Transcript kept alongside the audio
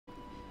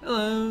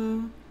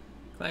Hello,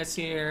 class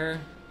here,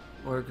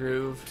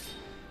 Wargroove.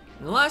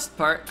 In the last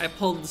part, I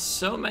pulled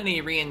so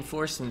many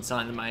reinforcements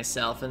onto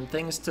myself and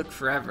things took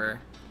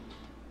forever.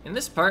 In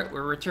this part,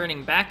 we're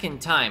returning back in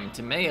time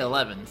to May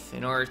 11th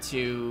in order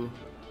to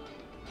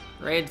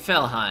raid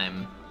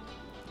Felheim.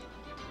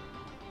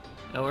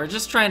 And we're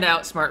just trying to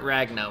outsmart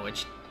Ragna,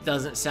 which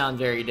doesn't sound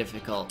very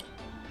difficult.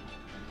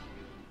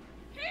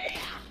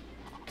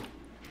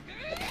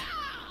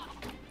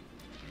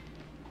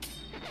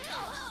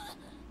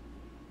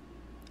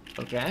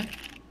 Okay.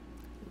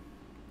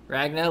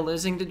 Ragna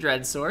losing to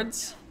Dread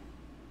Swords.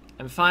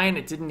 I'm fine,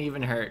 it didn't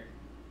even hurt.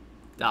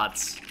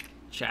 Dots.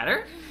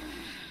 Chatter?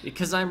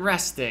 Because I'm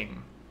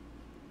resting.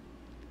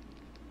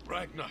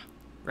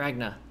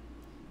 Ragna.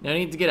 No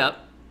need to get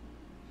up.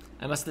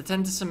 I must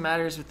attend to some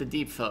matters with the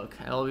deep folk.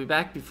 I will be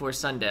back before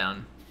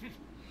sundown.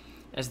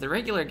 As the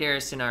regular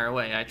garrison are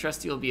away, I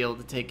trust you will be able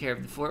to take care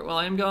of the fort while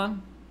I am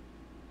gone?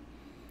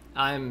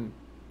 I'm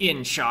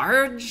in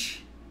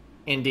charge?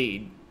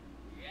 Indeed.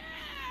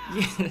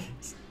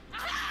 Yes.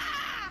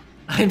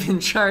 I'm in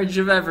charge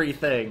of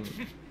everything.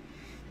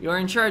 You're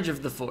in charge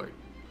of the fort.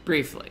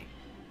 Briefly.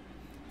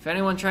 If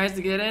anyone tries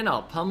to get in,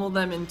 I'll pummel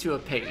them into a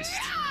paste.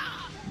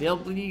 They'll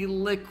be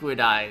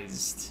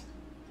liquidized.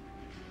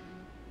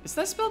 Is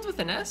that spelled with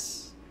an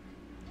S?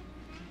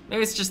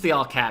 Maybe it's just the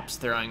all caps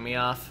throwing me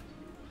off.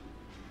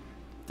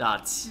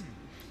 Dots.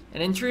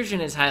 An intrusion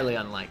is highly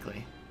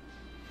unlikely.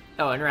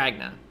 Oh, and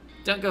Ragna.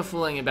 Don't go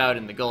fooling about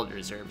in the gold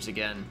reserves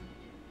again.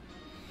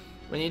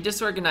 When you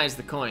disorganize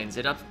the coins,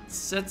 it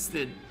upsets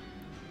the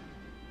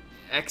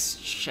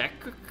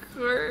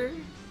exchequer?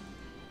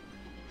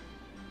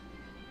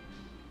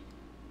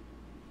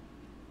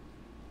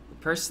 The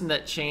person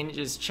that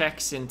changes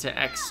checks into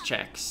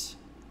X-checks.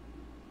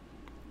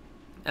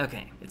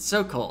 Okay, it's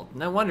so cold.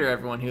 No wonder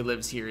everyone who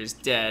lives here is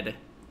dead.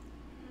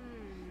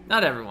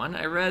 Not everyone.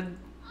 I read...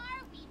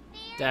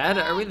 Dad,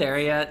 are we there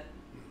yet?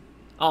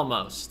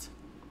 Almost.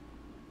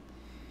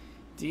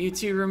 Do you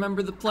two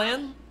remember the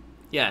plan?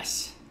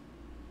 Yes.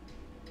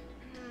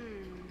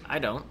 I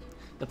don't.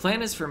 The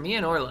plan is for me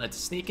and Orla to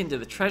sneak into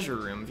the treasure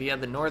room via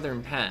the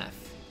northern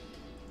path.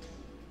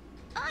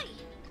 Aye.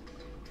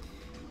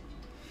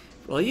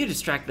 Well, you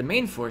distract the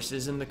main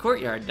forces in the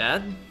courtyard,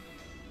 Dad.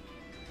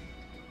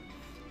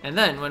 And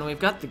then, when we've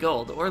got the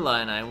gold,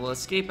 Orla and I will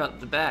escape out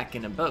the back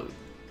in a boat.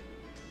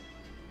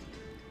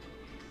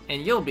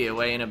 And you'll be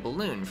away in a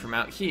balloon from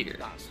out here.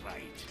 That's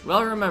right.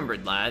 Well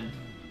remembered, lad.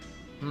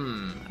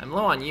 I'm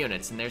low on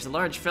units, and there's a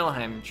large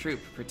Felheim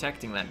troop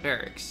protecting that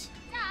barracks.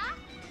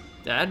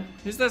 Dad,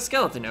 who's that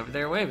skeleton over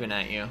there waving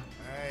at you?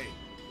 Hey.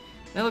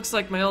 That looks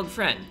like my old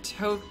friend,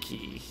 Toki.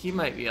 He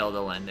might be able to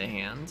lend a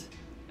hand.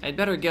 I'd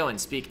better go and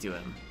speak to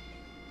him.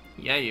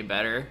 Yeah, you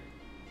better.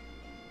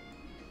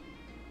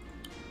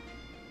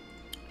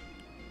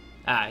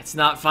 Ah, it's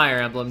not Fire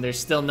Emblem. There's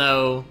still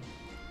no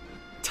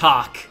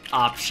talk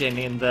option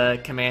in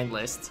the command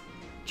list.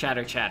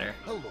 Chatter, chatter.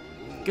 Hello.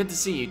 Good to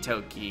see you,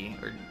 Toki.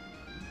 Or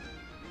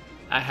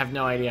I have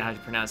no idea how to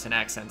pronounce an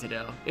accent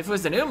today. If it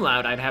was an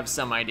umlaut, I'd have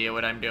some idea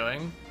what I'm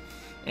doing.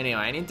 Anyway,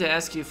 I need to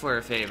ask you for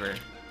a favor.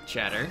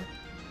 Chatter.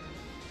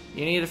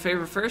 You need a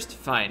favor first?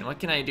 Fine, what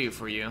can I do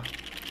for you?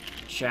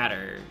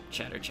 Chatter.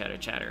 Chatter, chatter,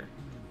 chatter.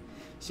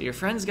 So your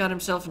friend's got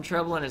himself in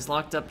trouble and is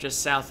locked up just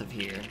south of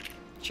here.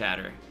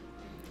 Chatter.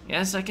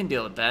 Yes, I can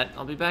deal with that.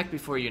 I'll be back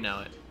before you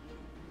know it.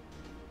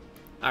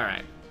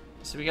 Alright.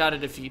 So we gotta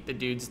defeat the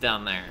dudes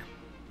down there.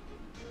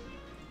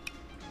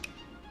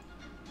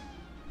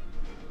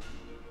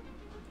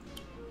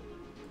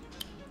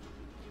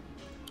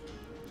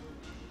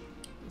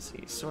 Let's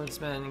see,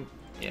 swordsman.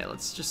 Yeah,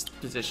 let's just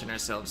position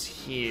ourselves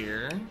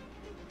here.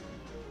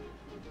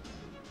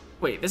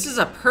 Wait, this is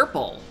a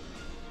purple.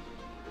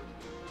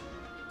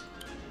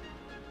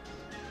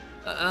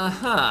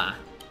 Uh-huh.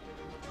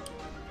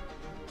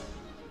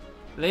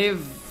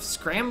 They've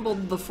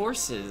scrambled the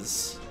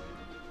forces.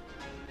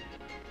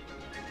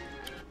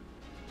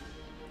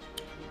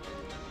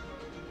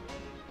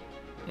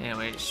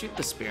 Anyway, shoot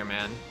the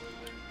spearman.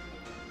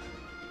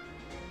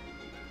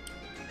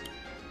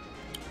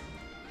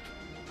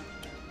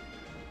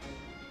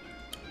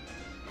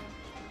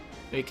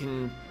 We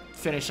can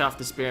finish off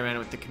the spearman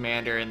with the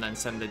commander and then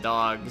send the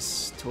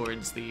dogs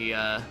towards the,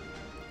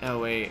 oh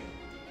wait.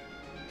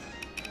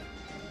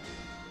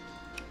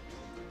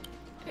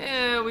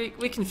 Yeah, we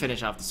can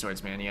finish off the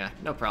swordsman, yeah,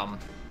 no problem.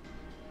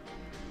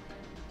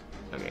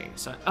 Okay,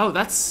 so, oh,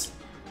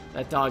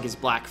 that dog is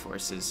black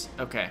forces.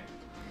 Okay,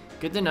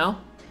 good to know.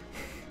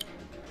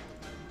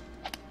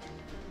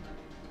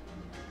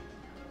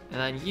 And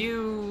then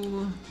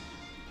you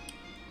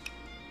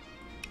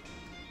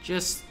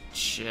just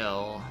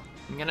chill.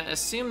 I'm gonna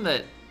assume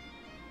that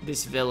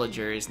this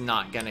villager is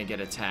not gonna get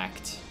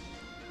attacked.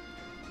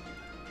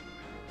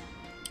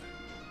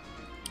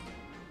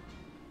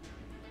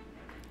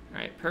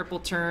 Alright, purple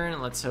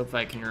turn. Let's hope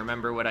I can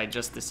remember what I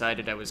just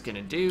decided I was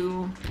gonna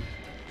do.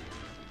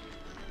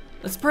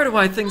 That's part of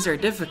why things are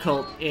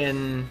difficult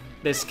in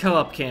this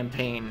co-op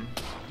campaign.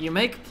 You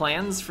make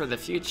plans for the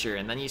future,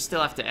 and then you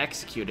still have to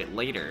execute it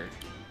later.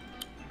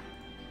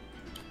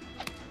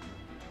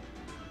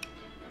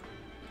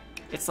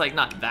 It's like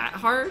not that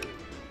hard,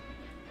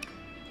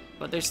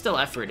 but there's still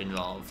effort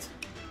involved.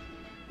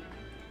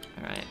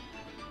 All right.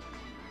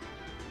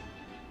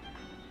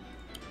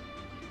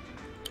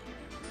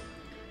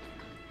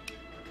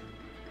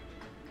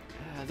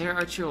 Their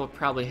archer will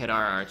probably hit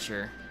our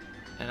archer,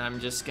 and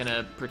I'm just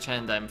gonna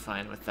pretend I'm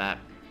fine with that.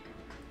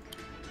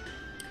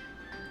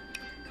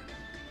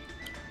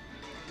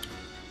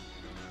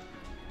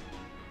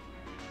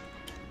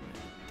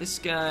 This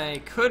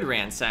guy could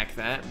ransack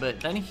that,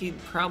 but then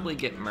he'd probably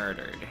get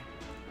murdered.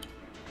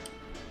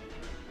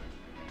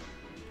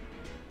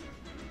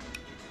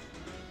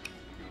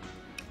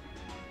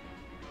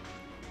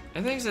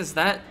 I think since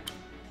that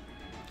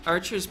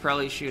archer's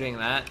probably shooting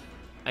that,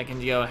 I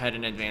can go ahead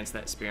and advance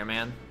that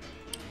spearman.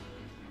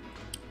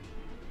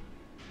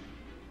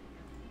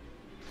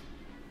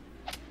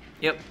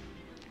 Yep.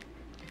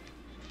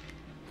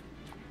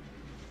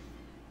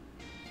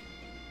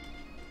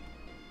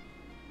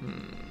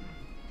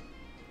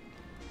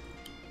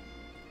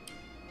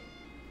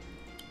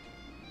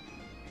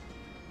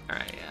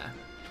 Alright,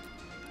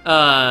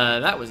 yeah.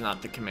 That was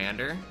not the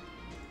commander.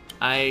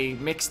 I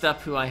mixed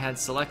up who I had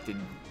selected.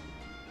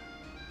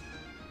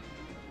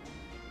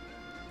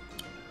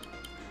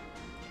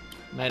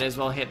 Might as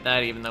well hit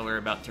that even though we're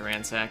about to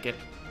ransack it.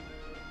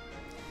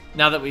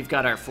 Now that we've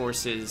got our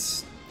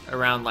forces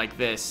around like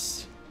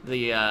this,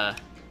 the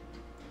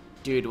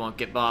dude won't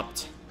get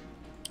bopped.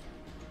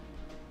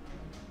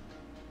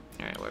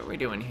 Alright, what are we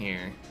doing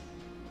here?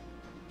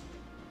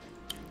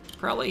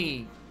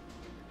 Probably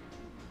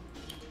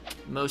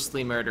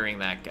mostly murdering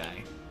that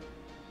guy.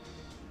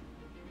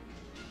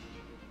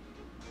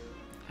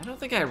 I don't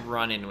think I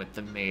run in with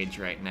the mage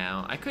right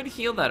now. I could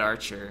heal that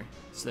archer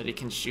so that he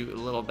can shoot a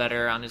little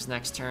better on his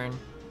next turn.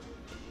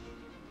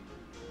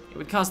 It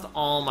would cost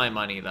all my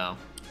money, though.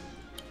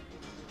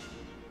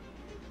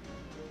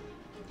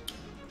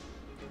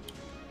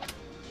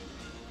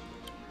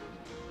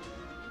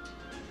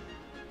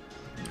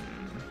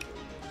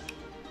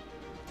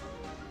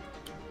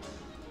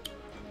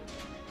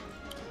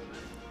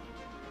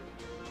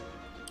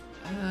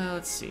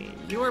 Let's see.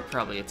 You're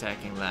probably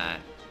attacking that.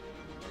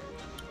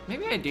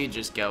 Maybe I do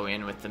just go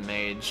in with the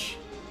mage.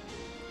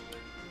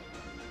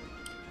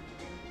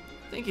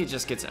 I think he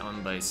just gets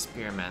owned by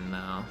spearmen,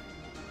 though.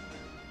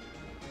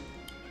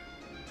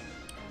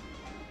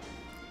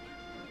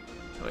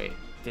 Wait,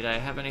 did I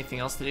have anything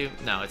else to do?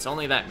 No, it's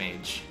only that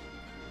mage.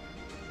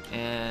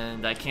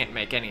 And I can't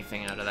make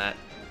anything out of that.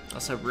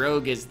 Also,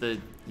 rogue is the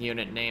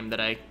unit name that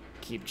I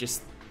keep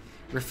just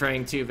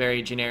referring to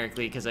very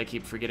generically because I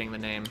keep forgetting the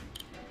name.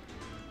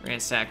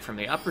 Ransack from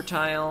the upper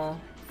tile.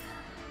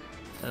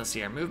 Let's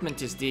see, our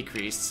movement is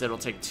decreased, so it'll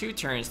take 2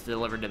 turns to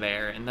deliver to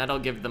there, and that'll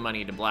give the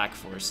money to black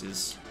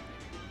forces.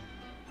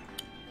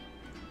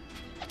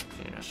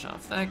 Finish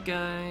off that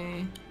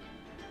guy.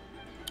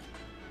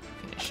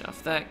 Finish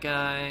off that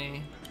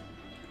guy.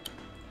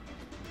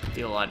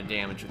 Deal a lot of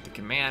damage with the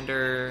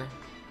commander.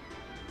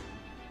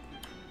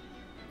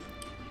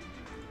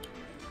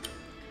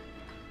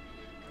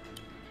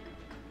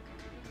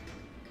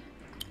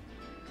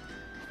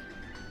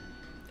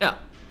 Yeah.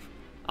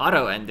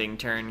 Auto-ending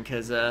turn,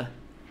 because,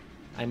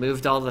 I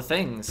moved all the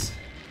things.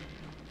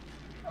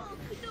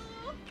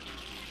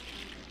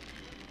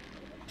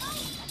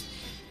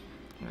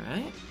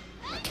 Alright.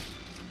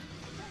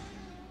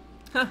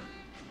 Huh.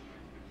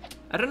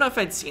 I don't know if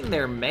I'd seen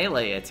their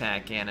melee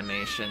attack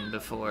animation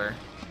before.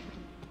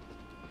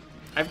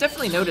 I've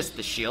definitely noticed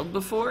the shield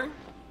before.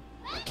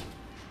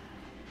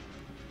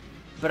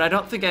 But I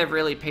don't think I've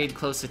really paid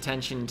close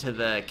attention to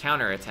the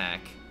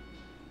counterattack.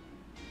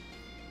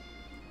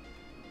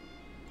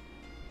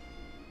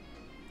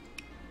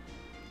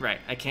 Right,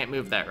 I can't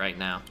move that right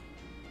now.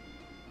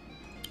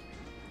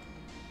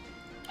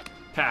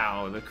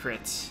 Pow, the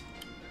crit.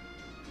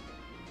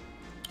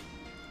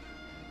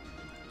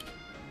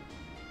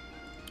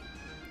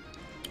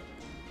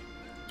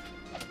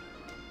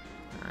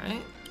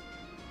 Alright.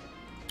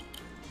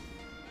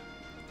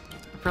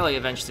 I probably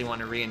eventually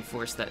want to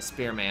reinforce that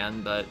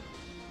spearman, but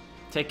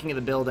taking the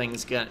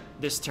buildings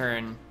this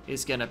turn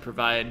is gonna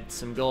provide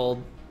some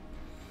gold.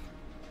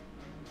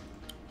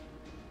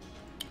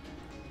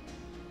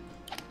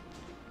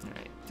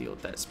 Deal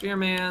with that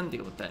spearman,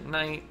 deal with that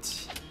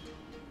knight.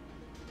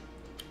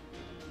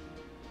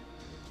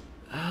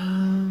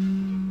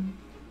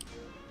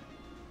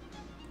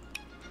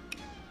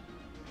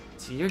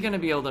 So you're gonna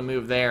be able to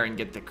move there and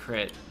get the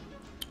crit.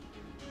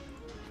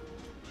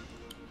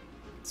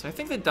 So I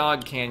think the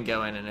dog can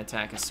go in and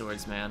attack a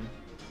swordsman.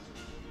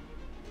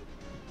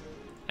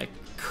 I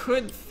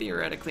could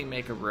theoretically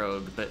make a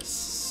rogue, but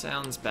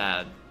sounds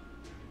bad.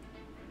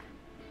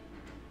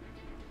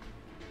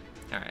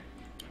 Alright.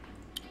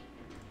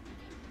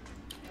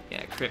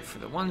 Yeah, crit for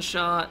the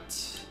one-shot.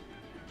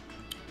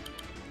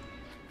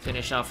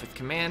 Finish off with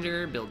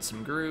commander, build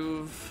some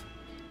groove.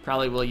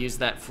 Probably will use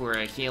that for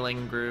a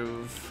healing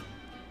groove.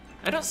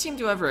 I don't seem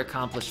to ever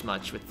accomplish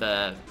much with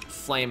the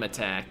flame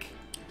attack.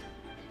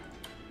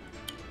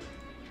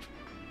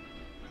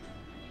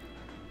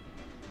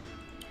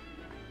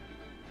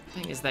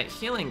 Thing is, that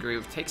healing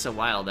groove takes a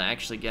while to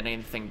actually get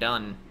anything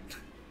done.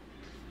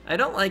 I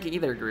don't like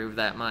either groove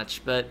that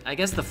much, but I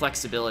guess the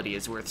flexibility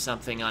is worth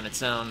something on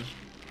its own.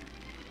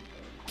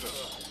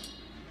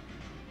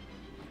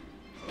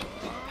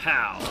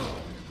 Pow!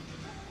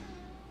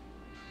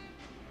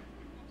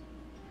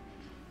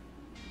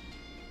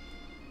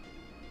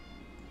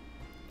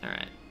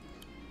 Alright.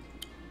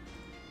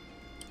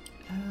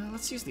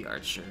 Let's use the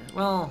archer.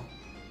 Well...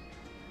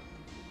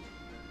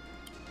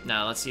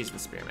 no, let's use the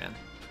spearman.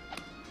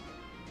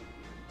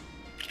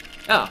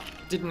 Oh,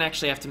 didn't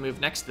actually have to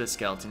move next to the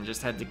skeleton,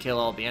 just had to kill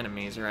all the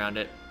enemies around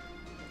it.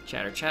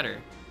 Chatter, chatter.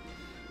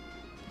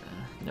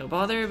 No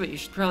bother, but you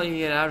should probably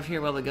get out of here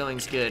while the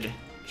going's good.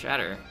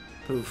 Chatter.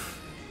 Poof.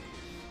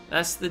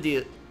 That's the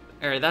deal.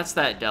 That's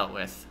that dealt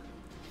with.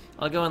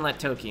 I'll go and let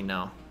Toki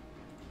know.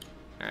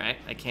 Alright,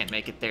 I can't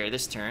make it there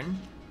this turn.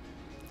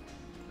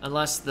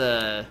 Unless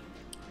the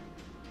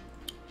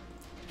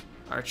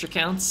archer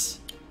counts.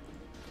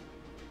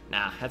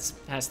 Nah,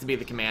 has to be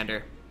the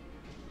commander.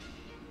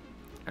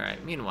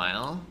 Alright,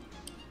 meanwhile,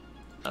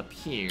 up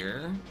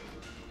here,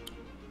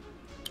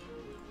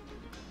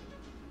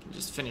 can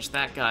just finish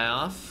that guy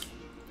off.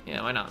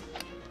 Yeah, why not?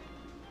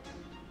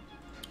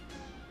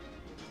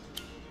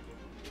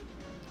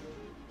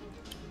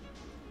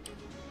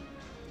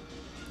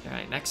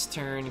 Alright, next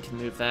turn, you can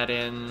move that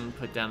in,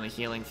 put down the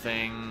healing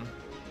thing.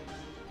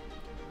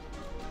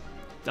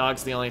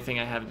 Dog's the only thing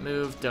I haven't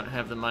moved. Don't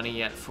have the money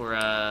yet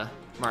for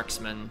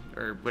marksman,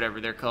 or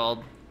whatever they're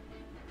called.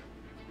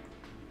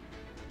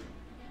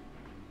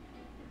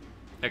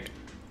 Okay.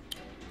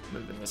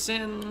 Moving this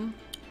in.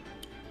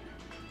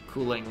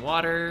 Cooling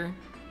water.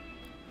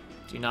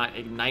 Do not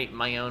ignite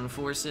my own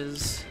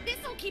forces.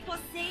 This'll keep us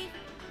safe.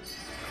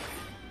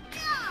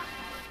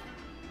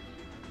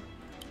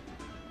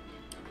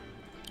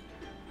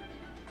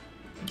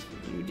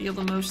 You deal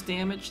the most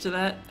damage to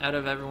that out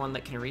of everyone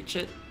that can reach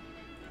it.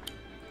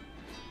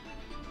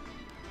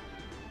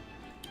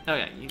 Oh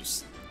yeah,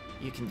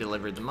 you can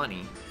deliver the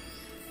money.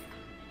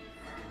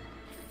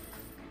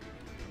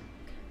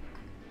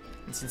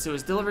 And since it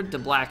was delivered to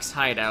Black's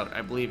hideout,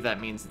 I believe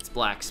that means it's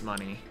Black's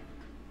money.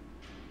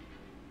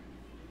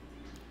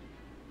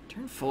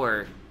 Turn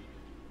 4.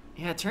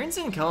 Yeah, turns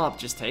in co-op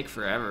just take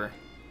forever.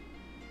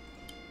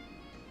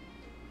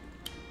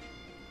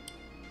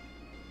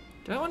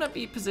 Do I want to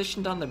be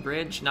positioned on the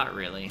bridge? Not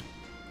really.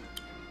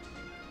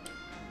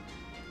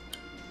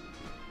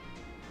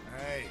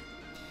 Hey.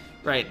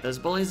 Right, those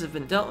bullies have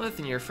been dealt with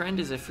and your friend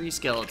is a free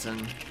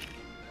skeleton.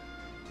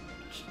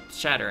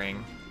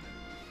 Chattering.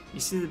 You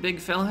see the big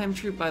Felheim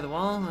troop by the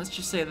wall? Let's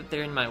just say that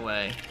they're in my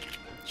way.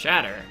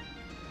 Chatter.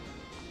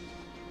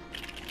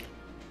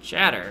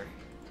 Chatter.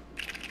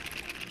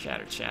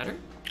 Chatter, chatter.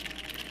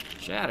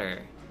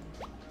 Chatter.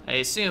 I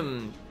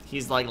assume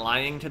he's like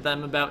lying to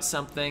them about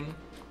something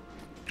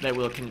that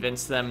will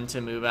convince them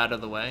to move out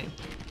of the way.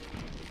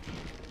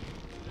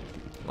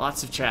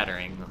 Lots of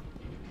chattering.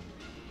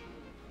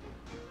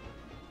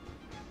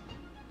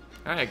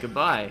 Alright,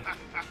 goodbye.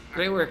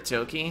 Great work,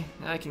 Toki.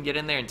 Now I can get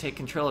in there and take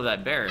control of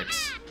that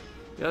barracks.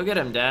 Go get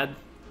him, Dad.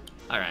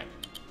 Alright.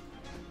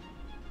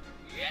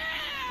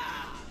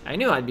 I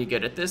knew I'd be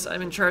good at this.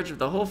 I'm in charge of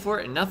the whole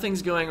fort and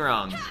nothing's going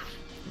wrong.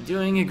 I'm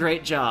doing a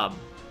great job.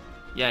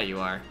 Yeah, you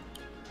are.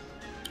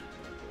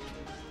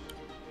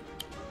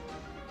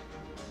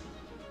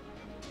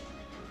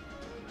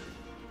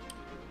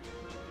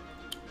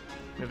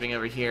 Moving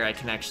over here, I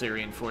can actually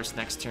reinforce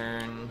next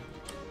turn.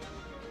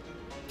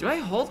 Do I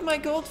hold my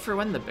gold for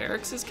when the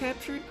barracks is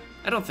captured?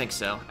 I don't think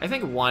so. I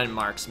think one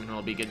marksman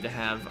will be good to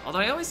have, although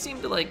I always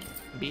seem to, like,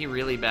 be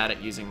really bad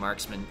at using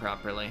marksman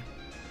properly.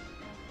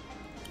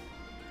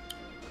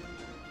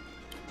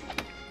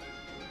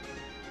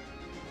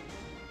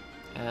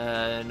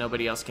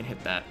 Nobody else can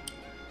hit that.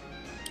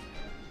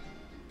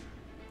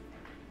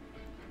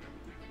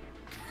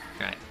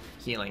 Alright,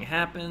 healing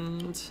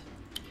happened.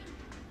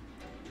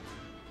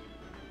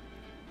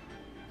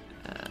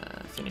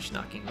 Finish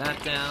knocking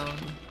that down.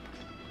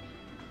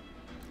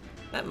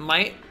 That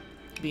might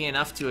be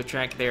enough to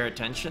attract their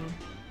attention.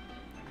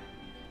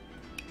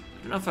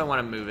 I don't know if I want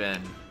to move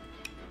in.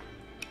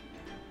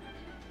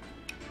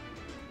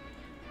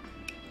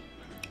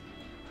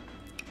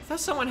 I thought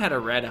someone had a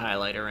red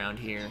highlight around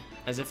here,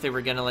 as if they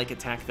were gonna like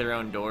attack their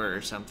own door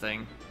or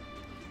something.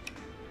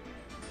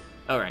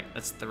 Oh right,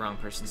 that's the wrong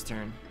person's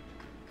turn.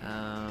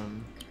 I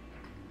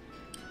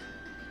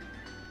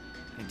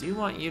do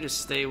want you to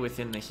stay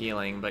within the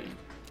healing, but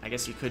I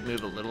guess you could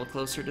move a little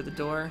closer to the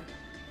door.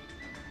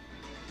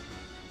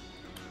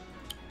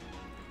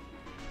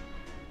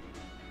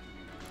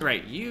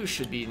 Right, you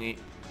should be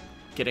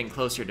getting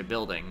closer to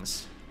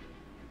buildings.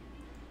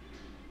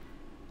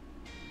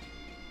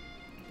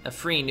 A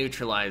free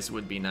neutralize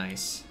would be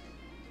nice.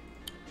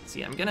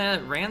 See, I'm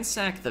gonna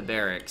ransack the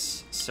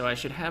barracks, so I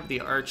should have the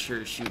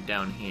archer shoot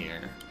down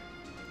here.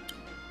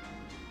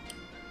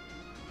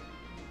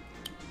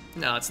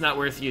 No, it's not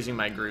worth using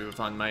my groove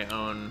on my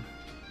own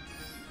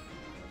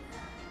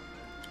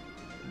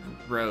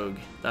rogue.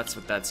 That's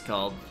what that's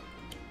called.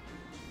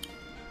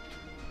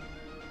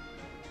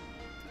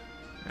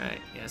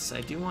 Yes,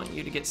 I do want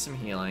you to get some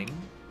healing.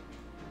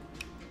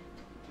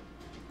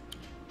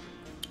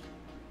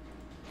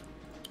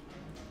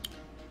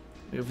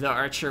 Move the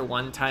archer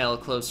one tile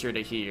closer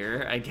to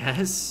here, I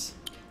guess.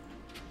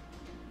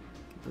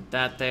 Put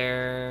that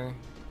there.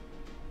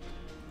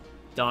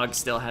 Dog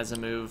still has a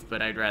move,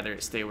 but I'd rather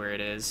it stay where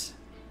it is.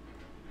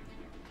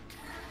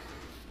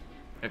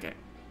 Okay.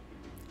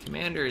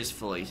 Commander is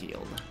fully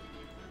healed.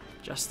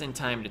 Just in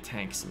time to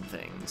tank some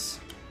things.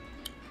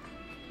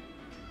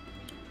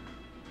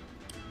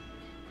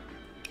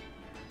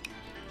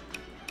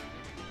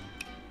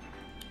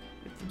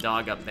 Get the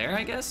dog up there,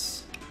 I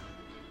guess?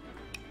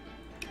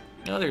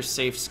 No, there's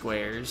safe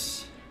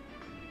squares.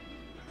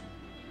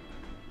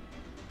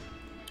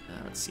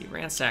 Let's see,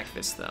 ransack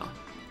this though.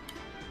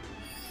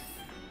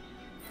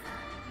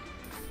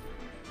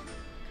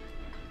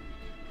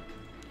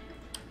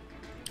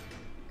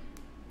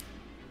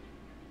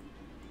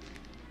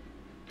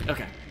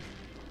 Okay.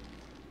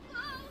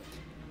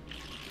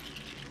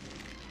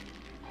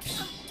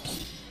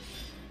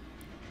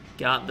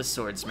 Got the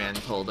swordsman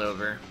pulled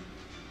over.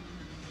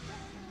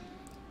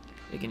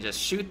 We can just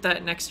shoot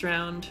that next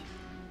round.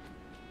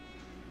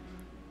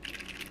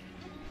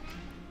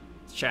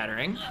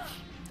 Shattering.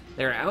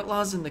 There are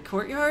outlaws in the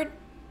courtyard?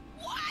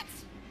 What?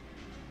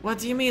 What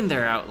do you mean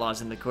there are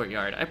outlaws in the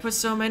courtyard? I put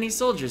so many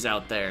soldiers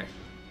out there.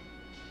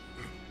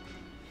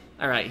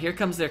 Alright, here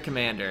comes their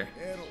commander.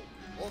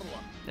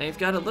 Now you've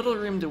got a little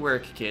room to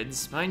work,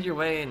 kids. Find your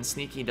way and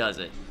Sneaky does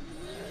it.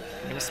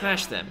 I'm gonna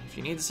smash them. If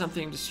you need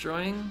something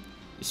destroying,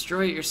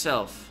 destroy it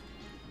yourself.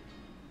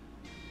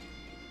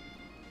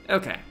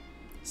 Okay.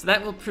 So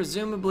that will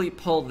presumably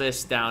pull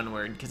this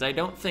downward, because I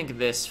don't think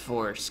this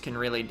force can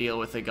really deal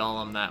with a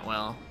golem that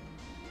well.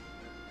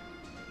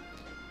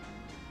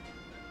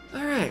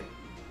 Alright.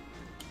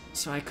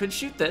 So I could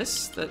shoot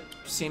this. That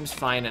seems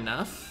fine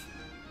enough.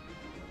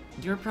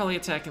 You're probably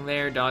attacking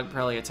there. Dog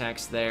probably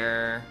attacks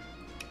there.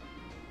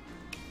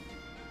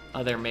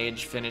 Other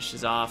mage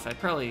finishes off. I'd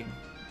probably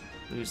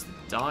lose the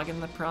dog in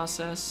the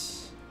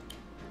process.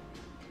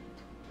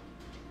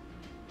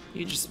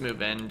 You just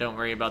move in. Don't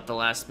worry about the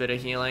last bit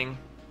of healing.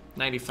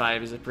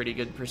 95 is a pretty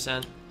good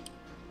percent.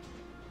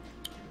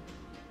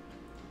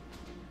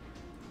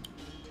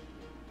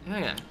 Oh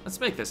yeah, let's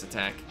make this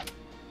attack.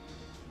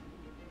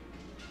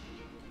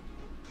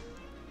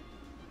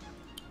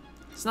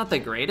 It's not the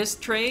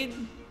greatest trade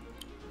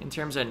in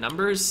terms of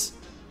numbers,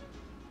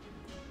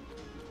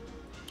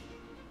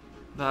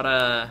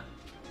 but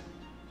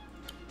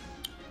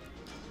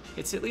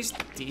it's at least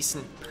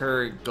decent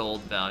per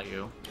gold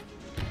value.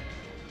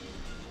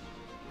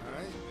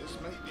 This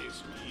might be a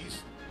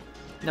squeeze.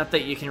 Not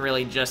that you can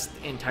really just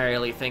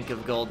entirely think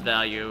of gold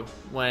value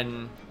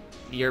when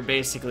you're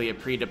basically a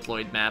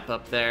pre-deployed map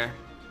up there.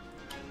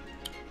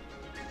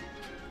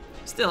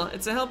 Still,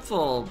 it's a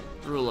helpful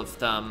rule of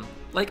thumb.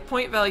 Like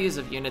point values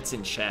of units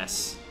in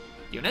chess.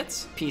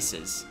 Units?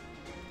 Pieces.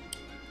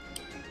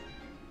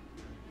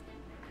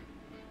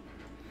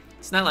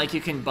 It's not like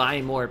you can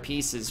buy more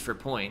pieces for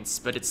points,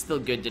 but it's still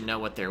good to know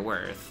what they're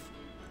worth.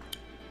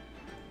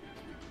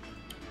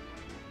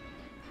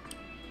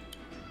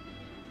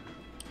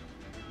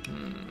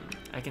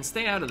 I can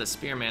stay out of the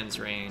spearman's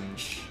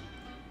range.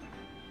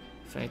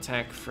 If I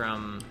attack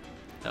from...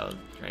 Oh,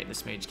 right,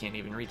 this mage can't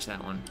even reach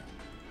that one.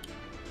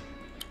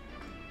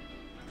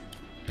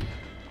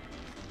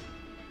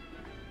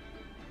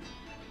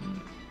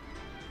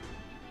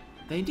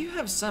 They do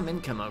have some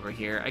income over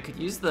here. I could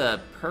use the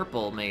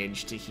purple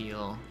mage to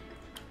heal.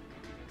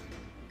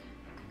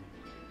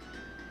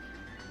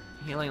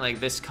 Healing like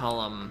this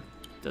column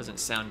doesn't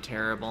sound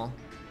terrible.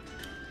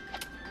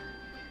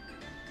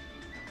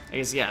 I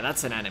guess, yeah,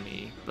 that's an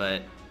enemy,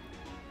 but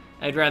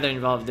I'd rather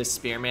involve this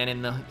spearman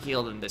in the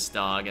heal than this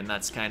dog, and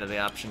that's kind of the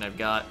option I've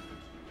got.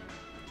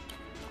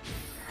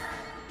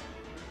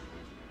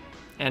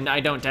 And I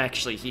don't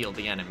actually heal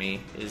the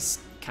enemy, is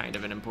kind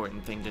of an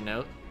important thing to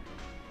note.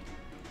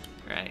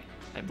 Right,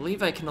 I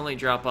believe I can only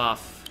drop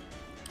off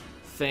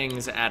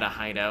things at a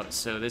hideout,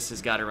 so this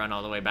has got to run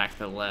all the way back to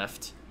the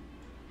left.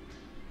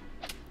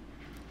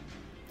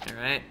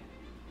 Alright,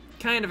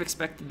 kind of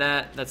expected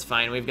that. That's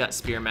fine, we've got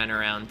spearmen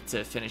around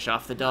to finish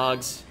off the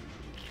dogs.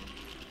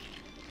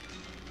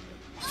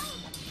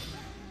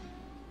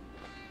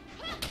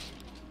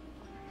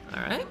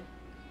 Alright,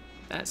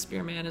 that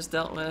spearman is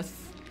dealt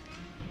with.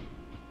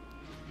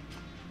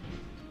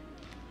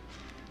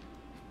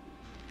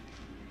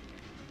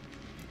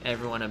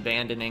 Everyone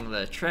abandoning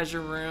the treasure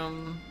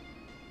room.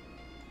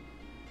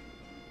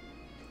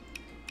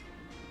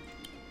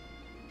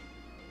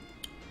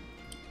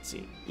 Let's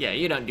see. Yeah,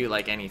 you don't do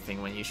like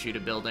anything when you shoot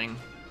a building.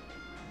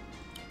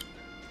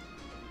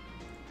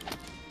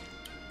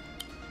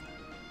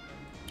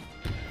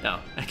 No,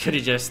 I could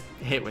have just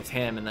hit with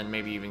him and then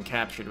maybe even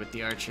captured with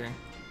the archer.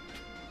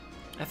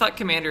 I thought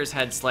commanders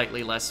had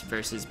slightly less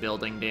versus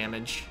building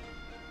damage.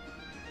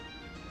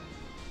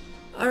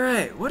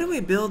 Alright, what do we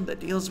build that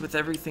deals with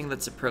everything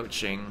that's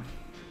approaching?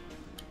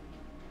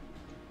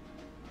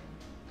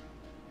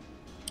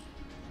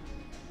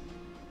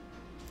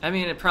 I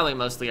mean, it probably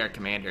mostly our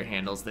commander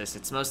handles this.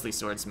 It's mostly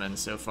swordsmen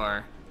so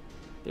far.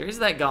 There is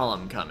that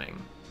golem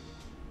coming.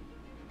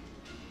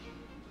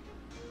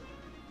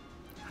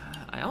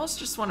 I almost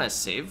just want to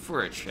save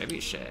for a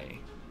trebuchet.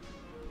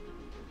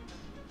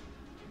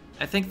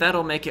 I think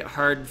that'll make it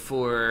hard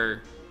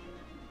for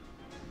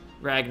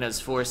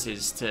Ragna's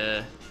forces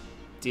to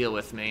deal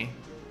with me.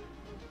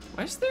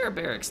 Why is there a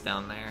barracks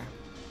down there?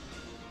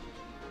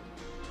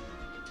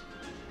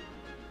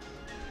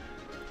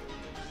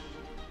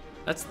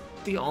 That's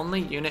the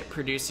only unit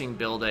producing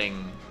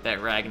building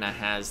that Ragna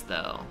has,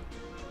 though.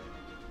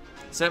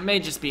 So it may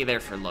just be there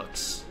for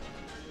looks.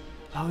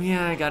 Oh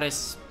yeah, I gotta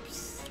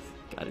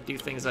do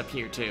things up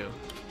here too.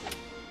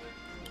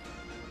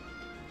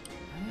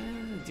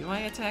 Do I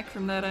attack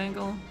from that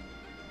angle?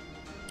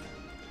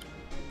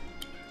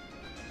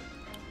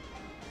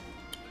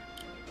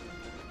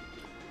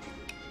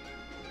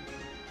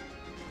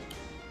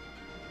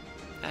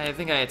 I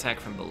think I attack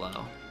from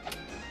below.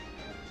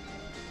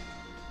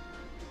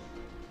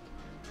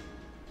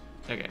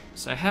 Okay,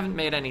 so I haven't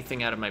made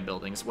anything out of my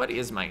buildings. What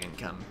is my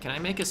income? Can I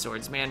make a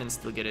swordsman and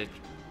still get a...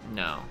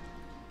 No.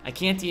 I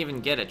can't even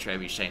get a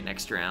trebuchet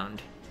next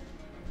round.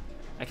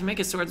 I can make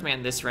a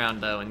swordsman this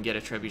round, though, and get a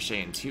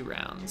trebuchet in 2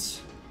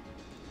 rounds.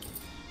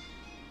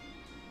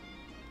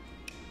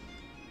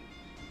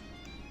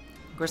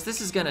 Of course,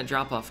 this is gonna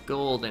drop off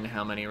gold in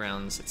how many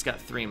rounds? It's got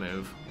 3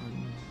 move.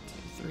 1,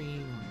 2, 3,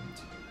 1,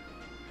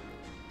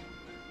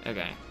 2.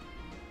 Okay.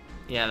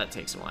 Yeah, that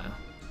takes a while.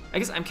 I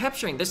guess I'm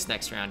capturing this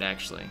next round,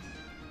 actually.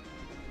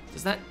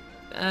 Does that...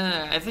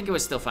 I think it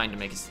was still fine to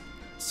make a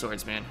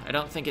swordsman. I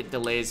don't think it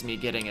delays me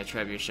getting a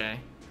trebuchet.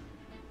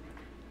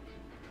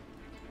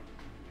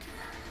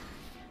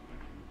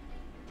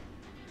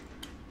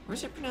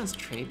 Where's it pronounced?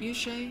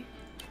 Trebuchet?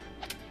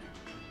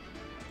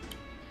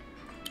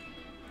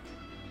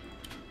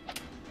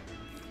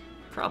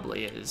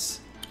 Probably is.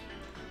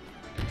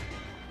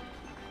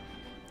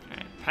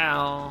 Alright,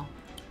 pow.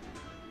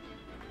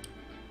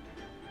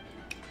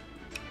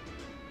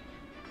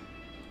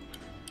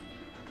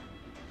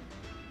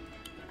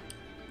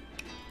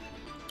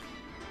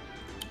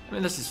 I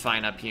mean, this is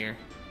fine up here.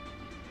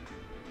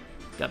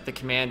 Got the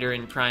commander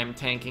in prime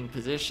tanking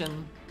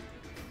position.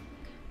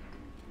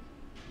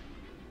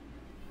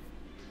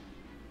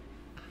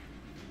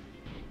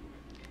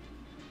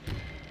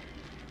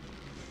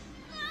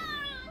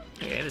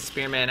 Okay, the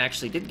spearman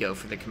actually did go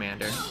for the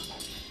commander.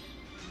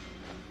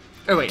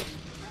 Oh wait,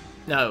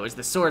 no, it was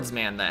the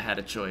swordsman that had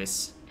a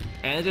choice.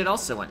 And it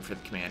also went for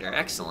the commander,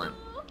 excellent.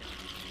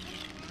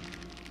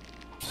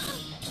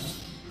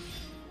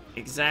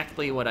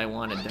 Exactly what I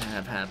wanted to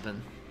have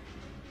happen.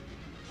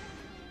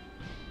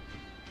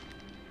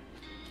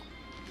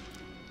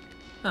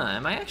 Huh,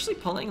 am I actually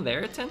pulling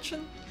their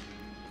attention?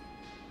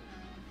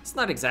 It's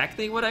not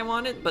exactly what I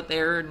wanted, but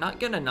they're not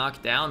gonna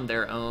knock down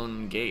their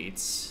own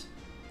gates.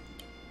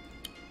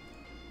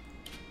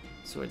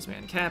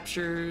 Swordsman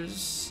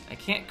captures. I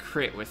can't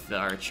crit with the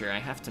archer, I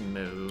have to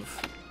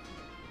move.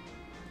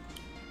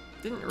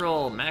 Didn't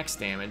roll max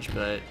damage,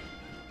 but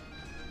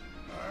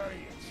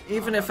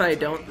even if I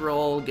don't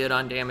roll good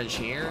on damage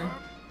here,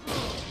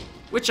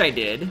 which I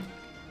did,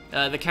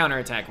 the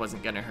counterattack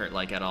wasn't gonna hurt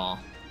like at all.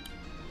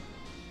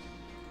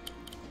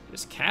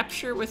 Just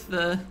capture with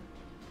the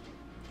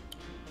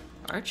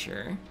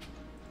archer.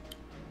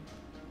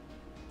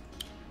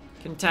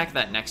 Can attack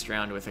that next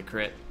round with a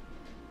crit.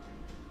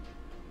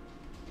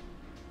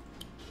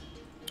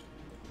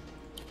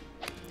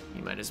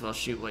 You might as well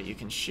shoot what you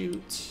can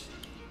shoot.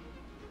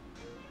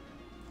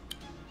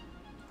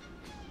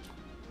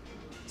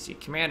 See,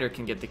 commander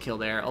can get the kill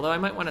there, although I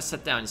might want to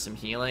set down some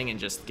healing and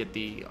just get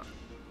the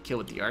kill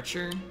with the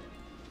archer.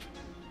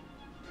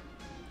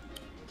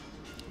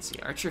 Let's see,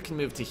 archer can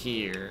move to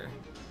here.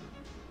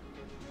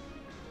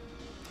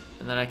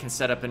 And then I can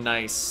set up a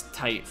nice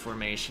tight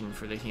formation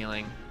for the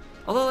healing.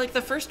 Although, like,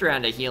 the first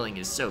round of healing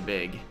is so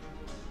big.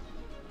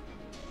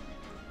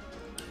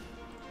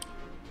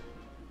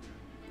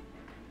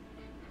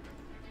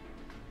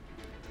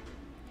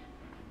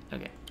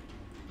 Okay.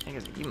 I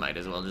guess you might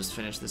as well just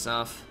finish this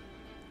off.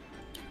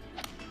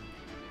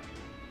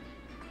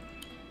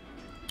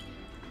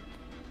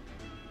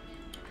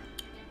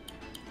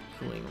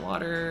 Cooling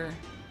water.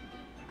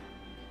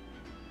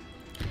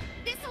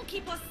 This'll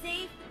keep us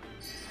safe.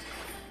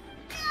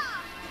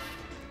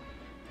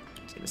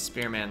 See, the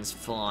spearman's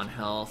full on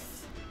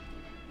health.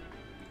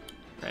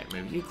 Right,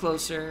 move you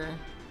closer.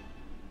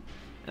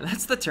 And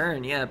that's the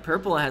turn. Yeah,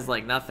 purple has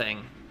like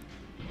nothing.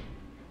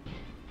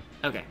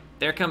 Okay,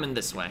 they're coming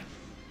this way.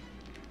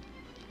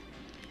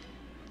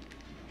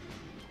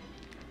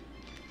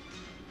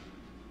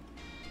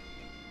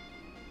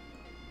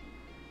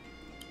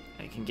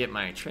 I can get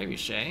my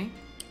trebuchet.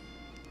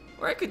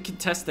 Or I could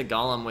contest the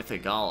golem with a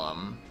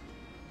golem.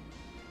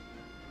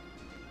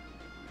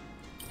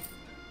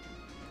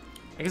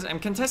 I guess I'm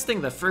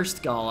contesting the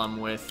first golem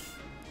with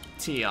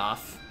tee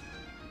off.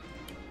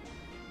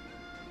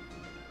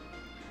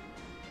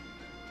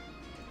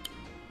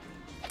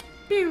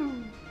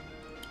 Pew!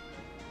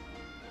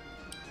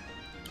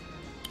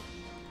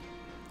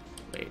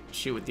 Wait,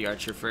 shoot with the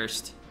archer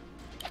first.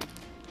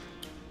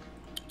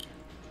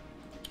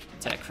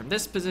 Attack from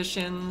this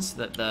position so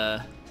that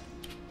the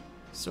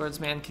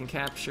swordsman can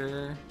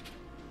capture.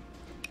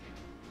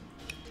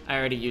 I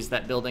already used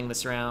that building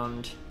this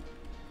round.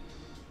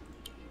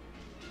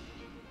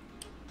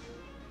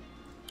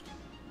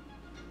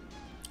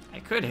 I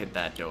could hit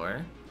that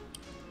door.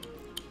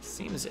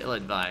 Seems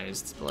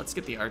ill-advised, but let's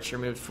get the archer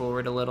moved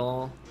forward a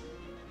little.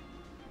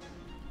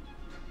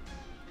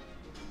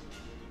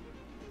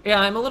 Yeah,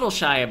 I'm a little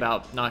shy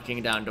about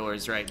knocking down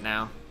doors right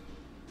now.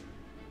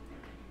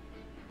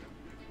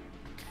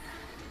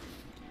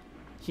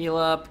 Heal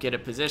up, get a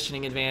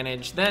positioning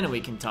advantage, then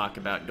we can talk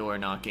about door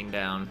knocking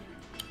down.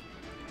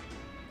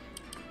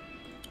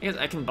 I guess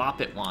I can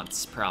bop it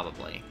once,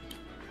 probably.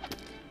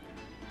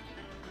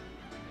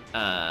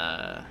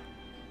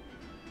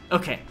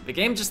 Okay, the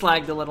game just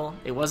lagged a little.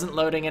 It wasn't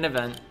loading an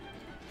event.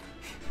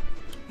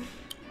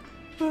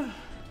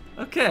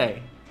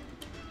 Okay.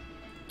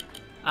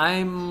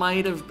 I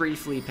might have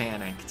briefly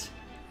panicked.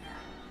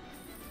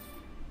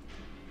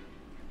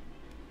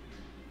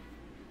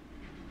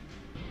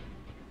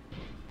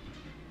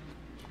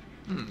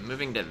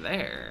 Moving to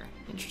there.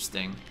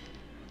 Interesting.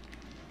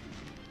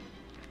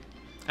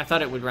 I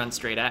thought it would run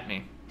straight at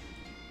me.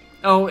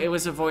 Oh, it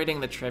was avoiding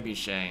the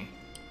trebuchet.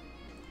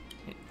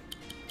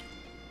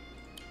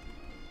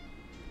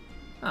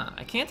 Huh,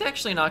 I can't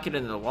actually knock it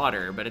into the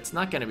water, but it's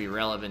not going to be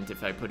relevant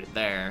if I put it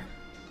there.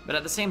 But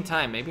at the same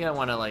time, maybe I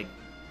want to, like,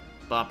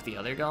 bop the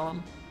other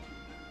golem?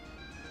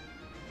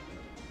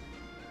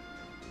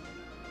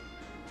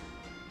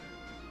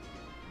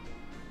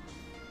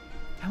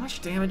 How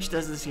much damage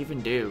does this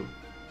even do?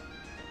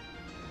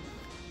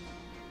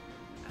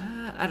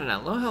 I don't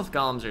know. Low health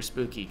golems are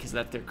spooky because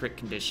that's their crit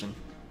condition.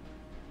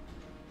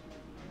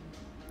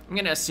 I'm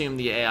gonna assume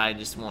the AI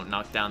just won't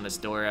knock down this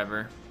door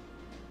ever.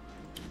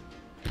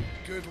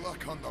 Good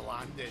luck on the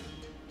landing.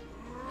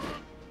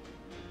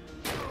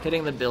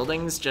 Hitting the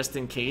buildings just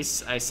in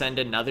case I send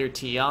another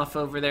tee off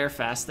over there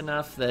fast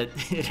enough that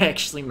it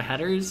actually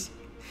matters.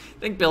 I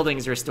think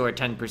buildings restore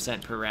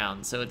 10% per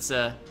round, so it's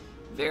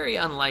very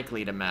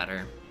unlikely to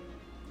matter.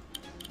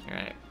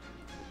 Alright.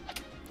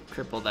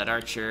 Cripple that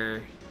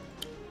archer.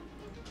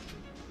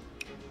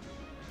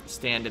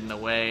 Stand in the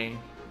way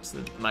so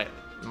that my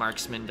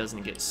marksman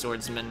doesn't get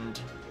swordsmaned.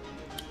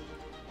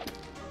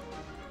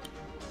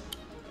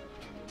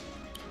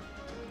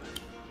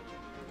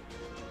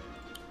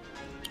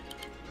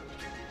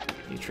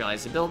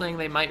 Neutralize the building.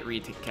 They might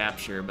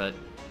recapture, but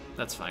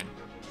that's fine.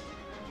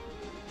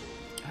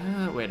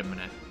 Wait a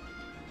minute.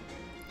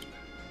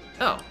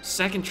 Oh,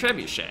 second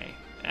trebuchet.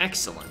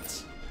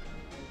 Excellent.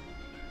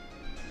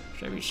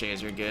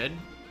 Trebuchets are good.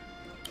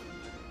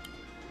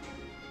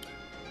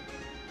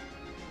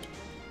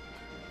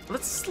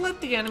 Let's let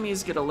the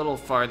enemies get a little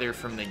farther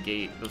from the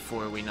gate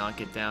before we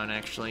knock it down,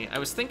 actually. I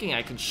was thinking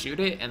I could shoot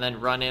it and then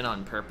run in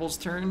on purple's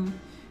turn,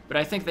 but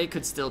I think they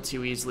could still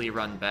too easily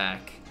run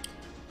back.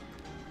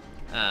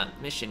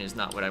 Mission is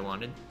not what I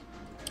wanted.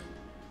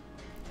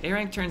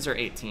 A-rank turns are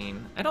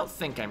 18. I don't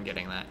think I'm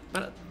getting that,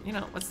 but, you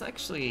know, let's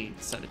actually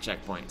set a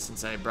checkpoint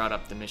since I brought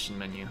up the mission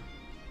menu.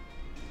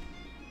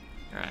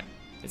 Alright,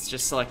 it's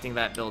just selecting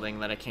that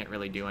building that I can't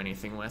really do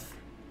anything with.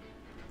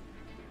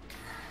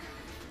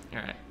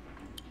 Alright.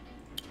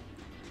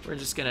 We're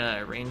just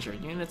gonna arrange our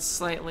units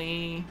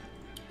slightly.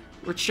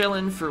 We're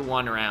chilling for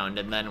one round,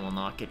 and then we'll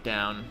knock it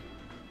down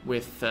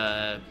with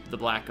the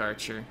black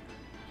archer.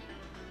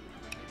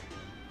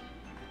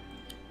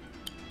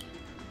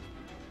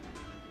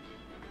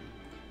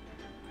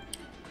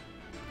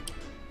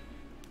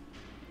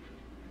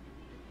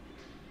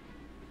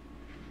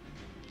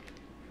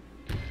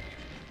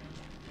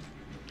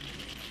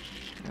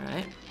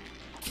 Alright.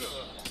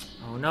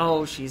 Oh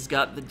no, she's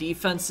got the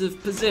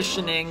defensive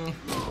positioning.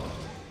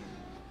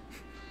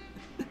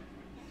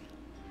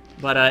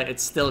 But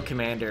it's still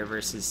commander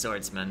versus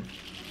swordsman.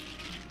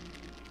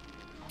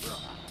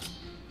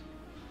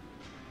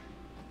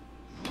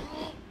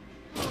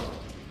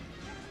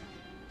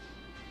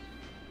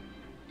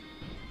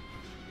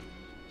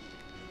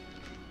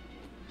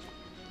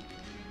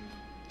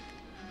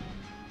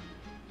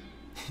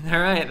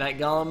 Alright, that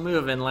golem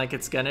moving like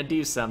it's gonna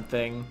do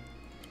something.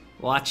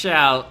 Watch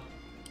out.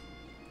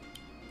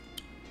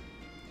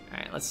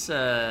 Alright, let's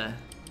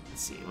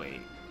see,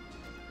 wait.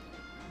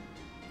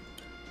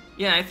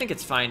 Yeah, I think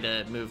it's fine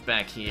to move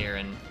back here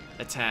and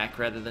attack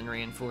rather than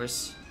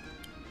reinforce.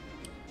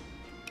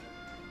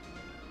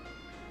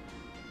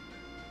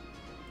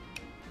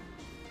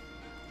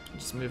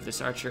 Just move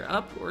this archer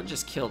up or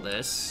just kill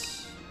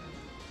this.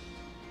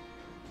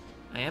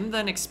 I am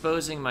then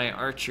exposing my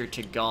archer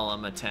to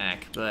golem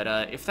attack, but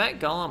if that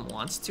golem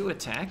wants to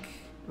attack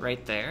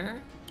right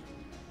there,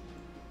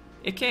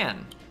 it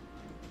can.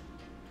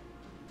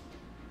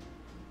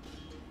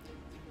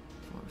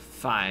 4,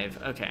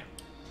 5, okay.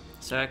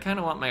 So I kind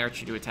of want my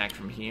archer to attack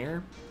from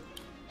here,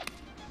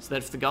 so that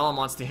if the golem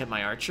wants to hit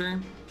my archer,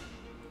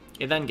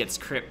 it then gets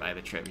crit by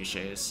the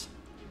trebuchets.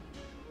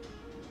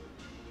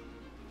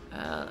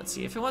 Let's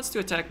see, if it wants to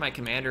attack my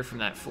commander from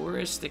that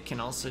forest, it can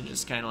also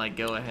just kind of like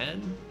go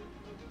ahead.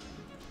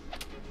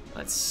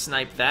 Let's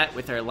snipe that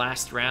with our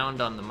last round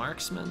on the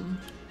marksman.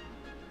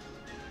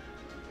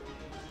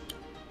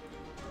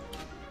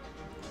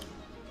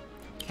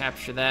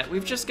 Capture that.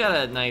 We've just got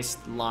a nice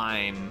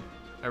line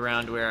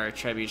around where our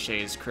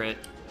trebuchets crit.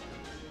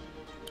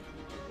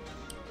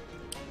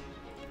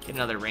 Get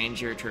another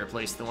ranger to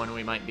replace the one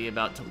we might be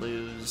about to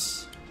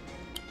lose.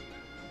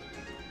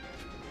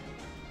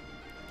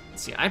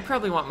 Let's see, I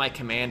probably want my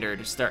commander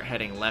to start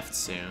heading left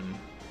soon.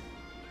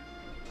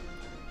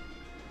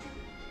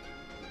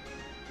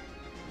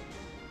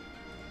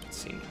 Let's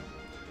see.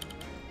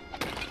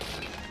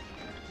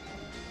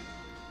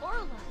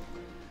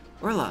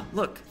 Orla,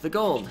 look, the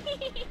gold.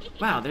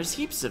 Wow, there's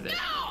heaps of it.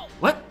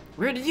 What?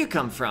 Where did you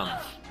come from?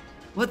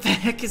 What the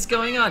heck is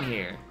going on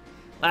here?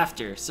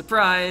 Laughter.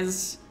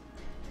 Surprise!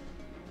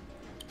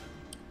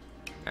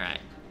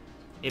 Alright.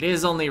 It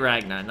is only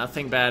Ragna.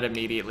 Nothing bad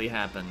immediately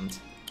happened.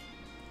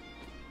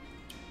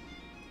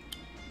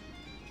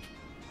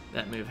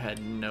 That move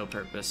had no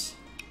purpose.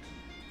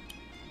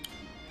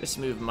 This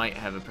move might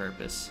have a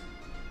purpose.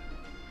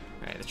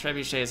 Alright, the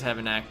trebuchets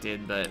haven't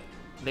acted, but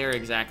they're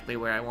exactly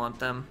where I want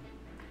them.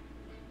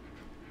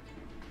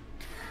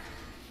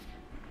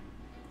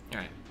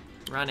 Alright,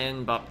 run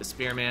in, bop the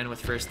spearman with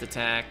first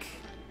attack.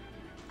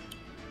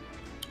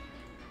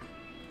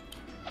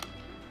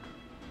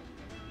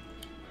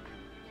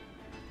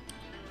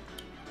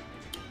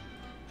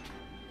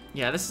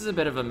 Yeah, this is a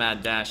bit of a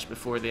mad dash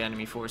before the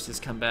enemy forces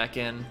come back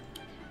in.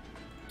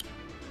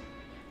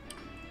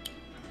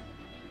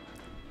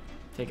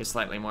 Take a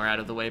slightly more out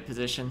of the way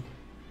position.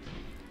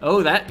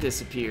 Oh, that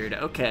disappeared,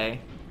 okay.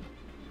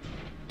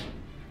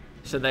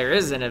 So there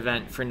is an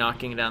event for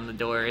knocking down the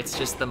door, it's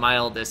just the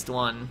mildest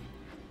one.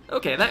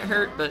 Okay, that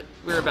hurt, but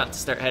we're about to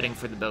start heading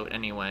for the boat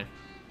anyway.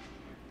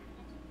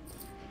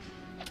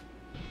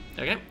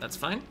 Okay, that's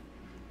fine.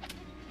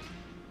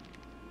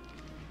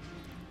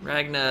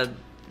 Ragna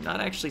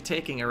not actually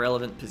taking a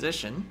relevant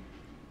position.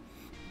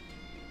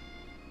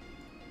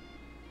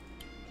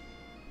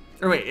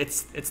 Or wait,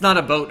 it's not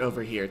a boat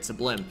over here, it's a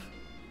blimp.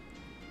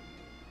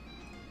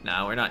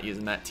 No, we're not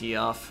using that tee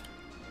off.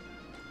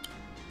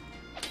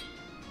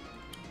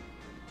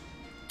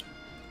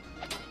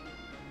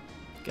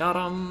 Got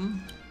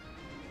him.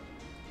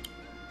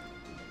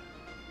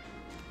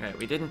 Alright,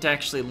 we didn't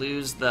actually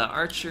lose the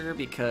archer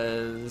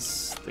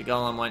because the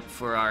golem went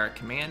for our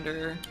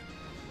commander,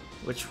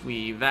 which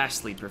we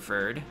vastly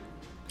preferred.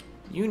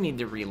 You need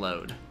to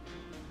reload.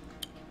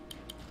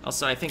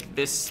 Also, I think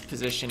this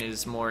position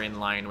is more in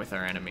line with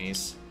our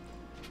enemies.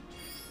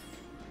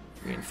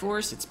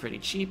 Reinforce, it's pretty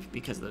cheap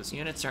because those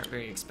units aren't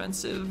very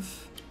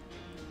expensive.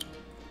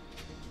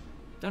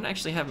 Don't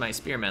actually have my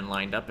spearmen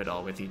lined up at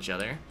all with each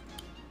other.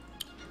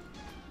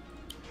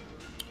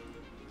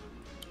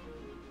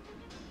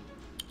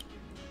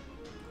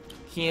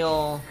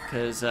 Heal,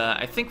 because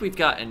I think we've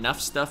got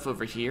enough stuff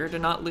over here to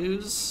not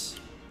lose.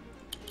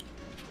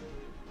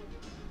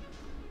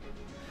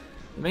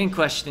 The main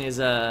question is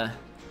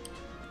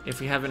if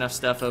we have enough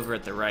stuff over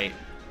at the right.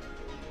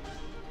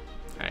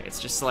 Alright,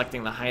 it's just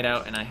selecting the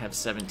hideout and I have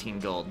 17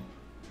 gold.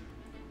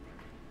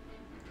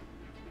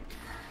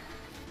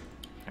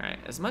 Alright,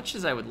 as much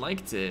as I would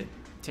like to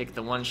take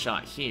the one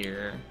shot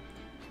here,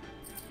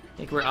 I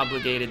think we're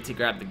obligated to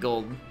grab the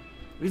gold.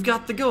 We've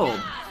got the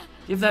gold!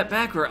 Give that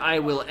back or I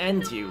will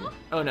end you.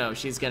 Oh no,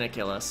 she's gonna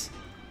kill us.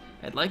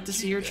 I'd like to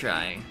see her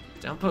try.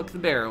 Don't poke the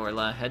bear,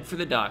 Orla. Head for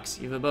the docks.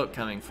 You have a boat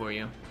coming for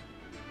you.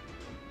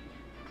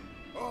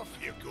 Off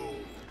you go.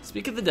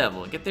 Speak of the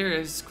devil. Get there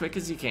as quick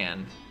as you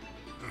can.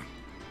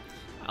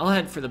 I'll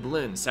head for the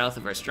balloon south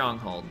of our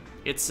stronghold.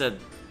 It's a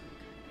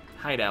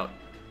hideout.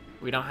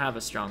 We don't have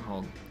a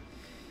stronghold.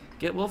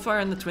 Get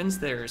Wolfire and the twins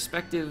their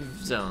respective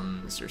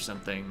zones or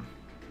something.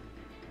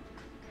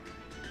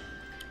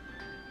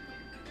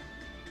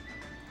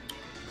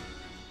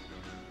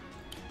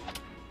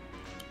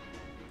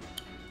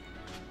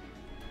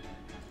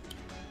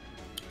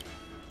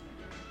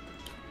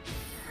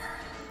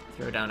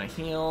 Throw down a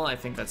heal. I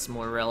think that's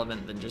more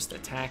relevant than just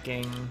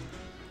attacking.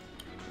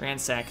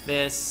 Ransack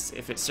this.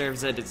 If it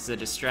serves it, it's a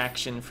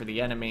distraction for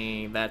the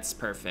enemy. That's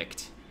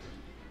perfect.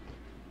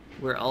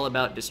 We're all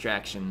about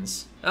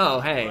distractions. Oh,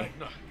 hey.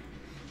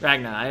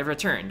 Ragna, I have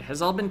returned.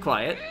 Has all been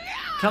quiet?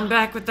 Come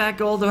back with that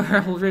gold or I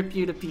will rip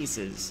you to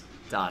pieces.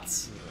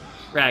 Dots.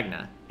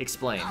 Ragna,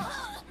 explain.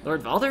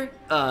 Lord Valder?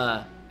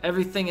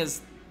 Everything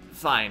is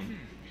fine.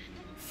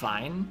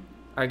 Fine?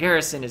 Our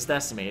garrison is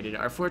decimated,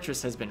 our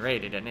fortress has been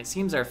raided, and it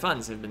seems our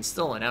funds have been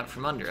stolen out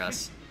from under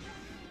us.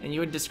 And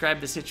you would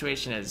describe the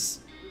situation as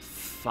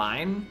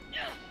fine?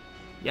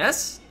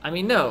 Yes? I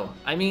mean, no.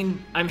 I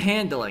mean, I'm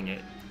handling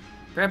it.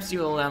 Perhaps you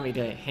will allow me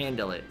to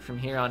handle it from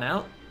here on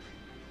out?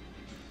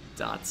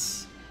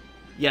 Dots.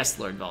 Yes,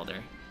 Lord Valder.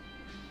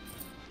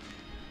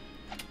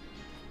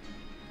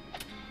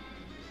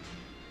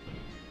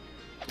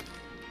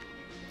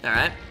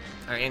 Alright,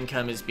 our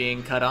income is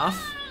being cut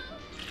off,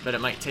 but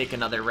it might take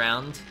another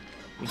round.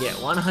 We get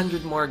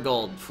 100 more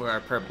gold for our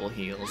purple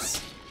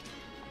heals.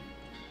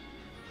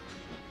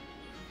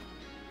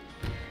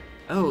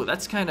 Oh,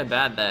 that's kind of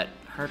bad, that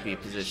harpy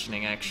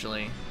positioning,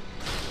 actually.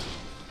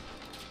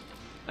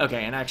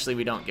 Okay, and actually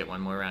we don't get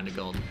one more round of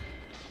gold.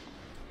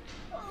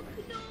 Oh,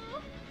 no.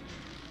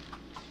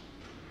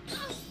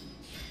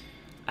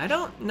 I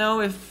don't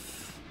know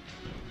if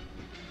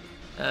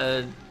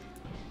a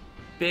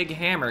big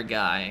hammer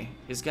guy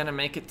is gonna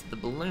make it to the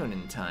balloon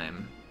in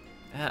time.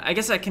 I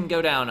guess I can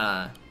go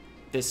down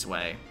this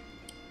way.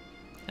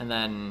 And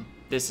then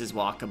this is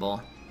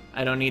walkable.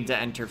 I don't need to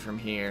enter from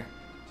here.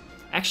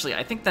 Actually,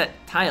 I think that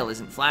tile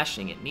isn't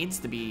flashing. It needs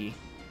to be...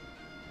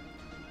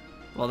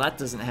 Well, that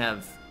doesn't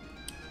have...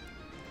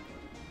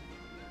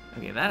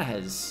 Okay, that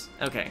has...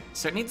 Okay,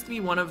 so it needs to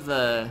be one of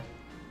the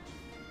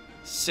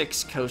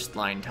 6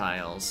 coastline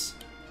tiles.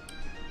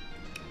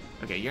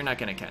 Okay, you're not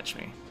gonna catch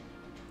me.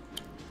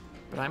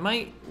 But I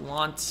might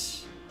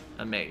want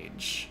a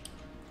mage.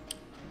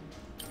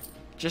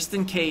 Just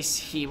in case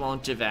he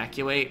won't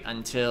evacuate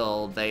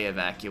until they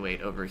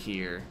evacuate over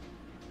here.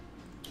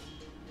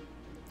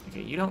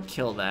 Okay, you don't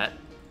kill that.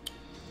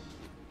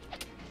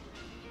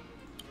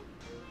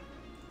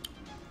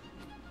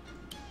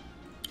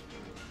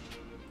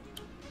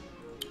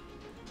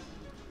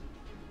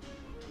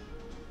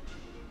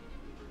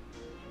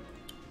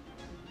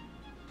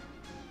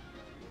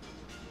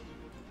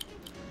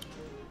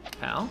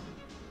 Pal?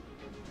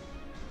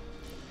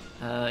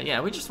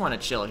 Yeah, we just want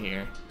to chill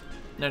here.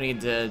 No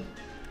need to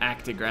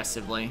act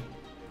aggressively.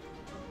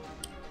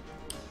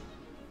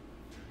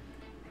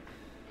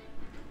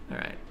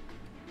 Alright.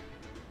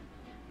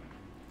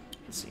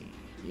 Let's see.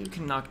 You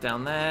can knock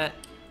down that.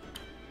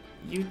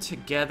 You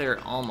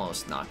together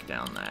almost knock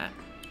down that.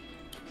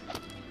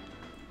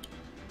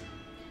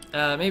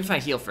 Maybe if I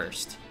heal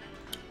first.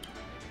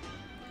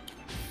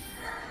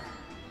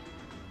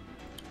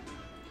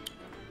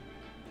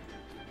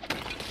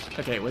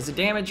 Okay, it was a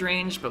damage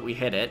range, but we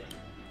hit it.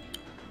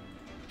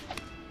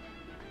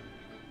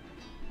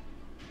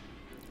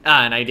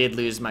 Ah, and I did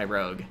lose my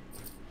rogue.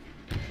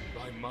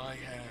 By my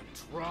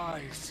hand,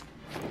 rise.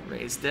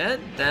 Ray's dead.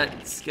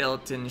 That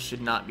skeleton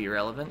should not be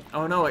relevant.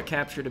 Oh no, it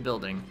captured a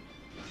building.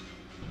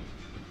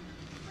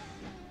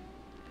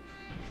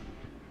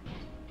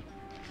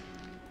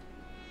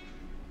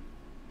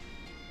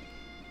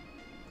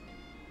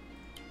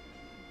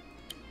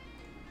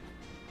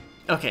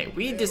 Okay,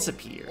 we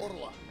disappear.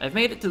 I've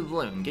made it to the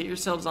balloon. Get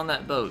yourselves on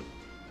that boat,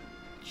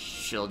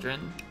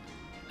 children.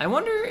 I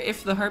wonder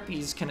if the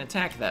harpies can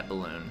attack that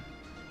balloon.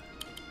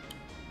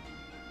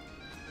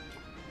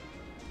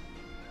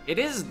 It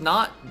is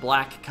not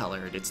black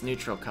colored, it's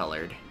neutral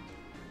colored.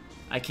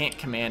 I can't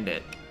command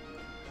it.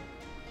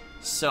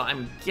 So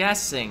I'm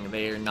guessing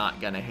they are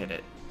not gonna hit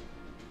it.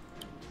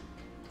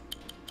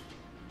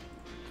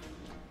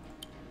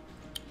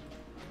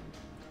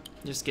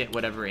 Just get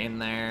whatever in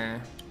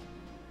there.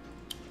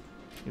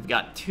 We've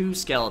got 2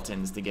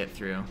 skeletons to get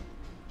through.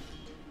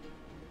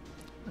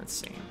 Let's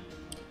see.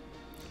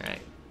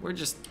 Alright, we're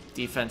just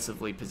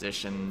defensively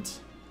positioned.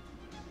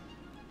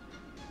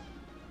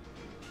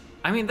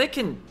 I mean, they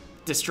can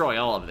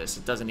destroy all of this.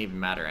 It doesn't even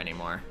matter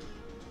anymore.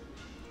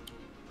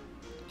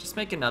 Just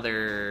make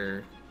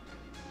another...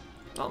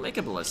 Well, make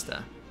a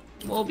ballista.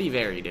 We'll be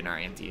varied in our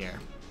anti-air.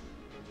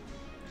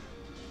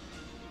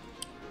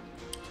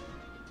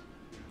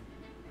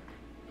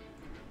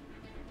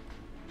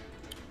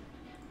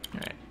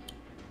 Alright.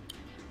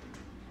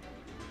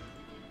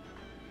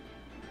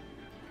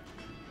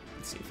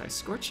 Let's see, if I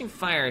Scorching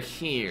Fire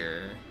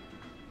here...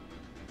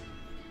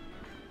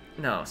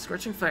 No,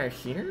 Scorching Fire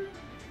here?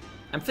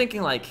 I'm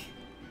thinking, like,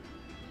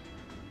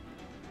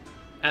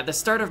 at the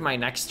start of my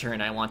next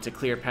turn, I want to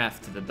clear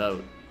path to the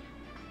boat.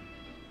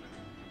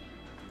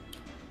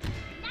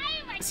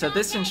 So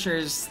this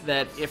ensures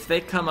that if they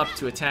come up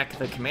to attack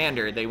the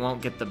commander, they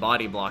won't get the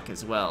body block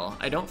as well.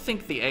 I don't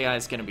think the AI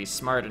is going to be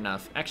smart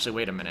enough. Actually,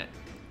 wait a minute.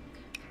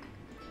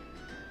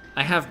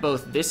 I have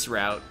both this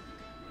route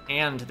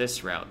and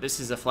this route. This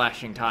is a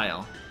flashing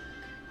tile.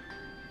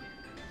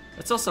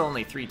 It's also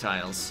only 3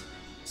 tiles.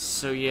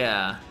 So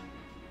yeah.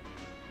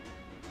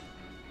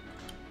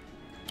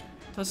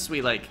 Plus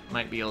we, like,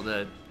 might be able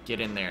to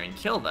get in there and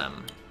kill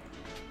them.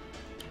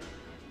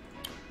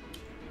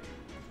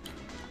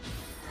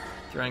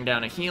 Throwing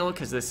down a heal,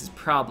 because this is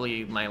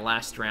probably my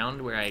last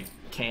round where I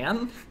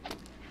can.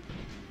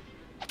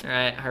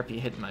 Alright, Harpy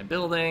hitting my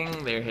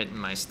building, they're hitting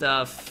my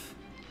stuff.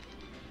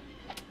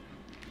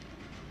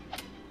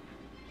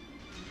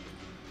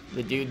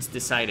 The dudes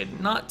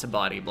decided not to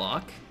body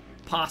block,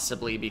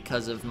 possibly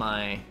because of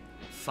my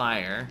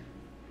fire.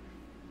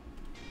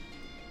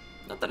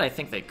 Not that I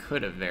think they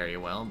could have very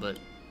well, but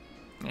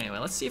anyway,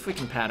 let's see if we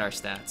can pad our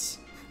stats.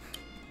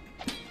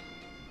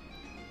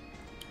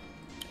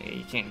 Okay,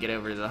 you can't get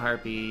over to the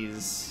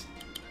harpies.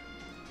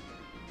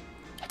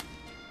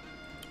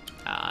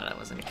 Ah, that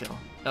wasn't a kill.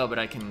 Oh, but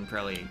I can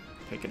probably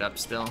pick it up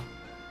still.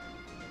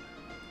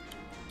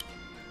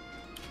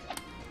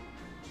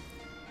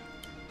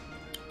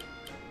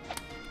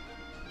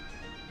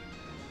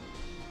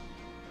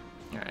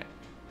 Alright.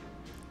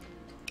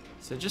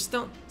 So just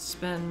don't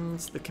spend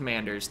the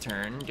commander's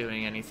turn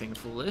doing anything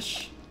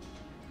foolish.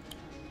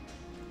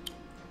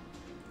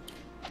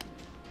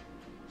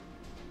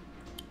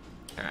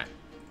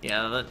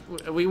 Yeah,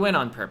 we win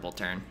on purple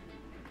turn.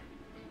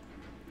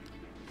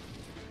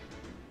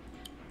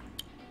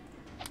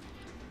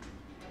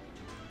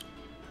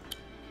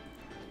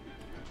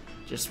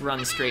 Just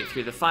run straight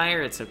through the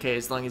fire. It's okay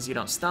as long as you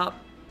don't stop.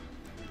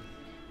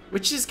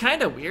 Which is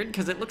kind of weird,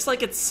 because it looks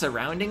like it's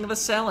surrounding the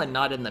cell and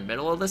not in the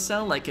middle of the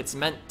cell, like it's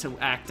meant to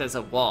act as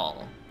a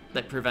wall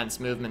that prevents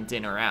movement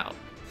in or out.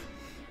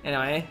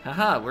 Anyway,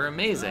 haha, we're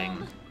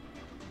amazing.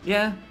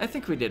 Yeah, I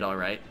think we did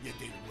alright. You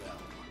did well.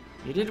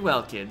 You did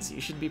well, kids.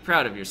 You should be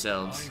proud of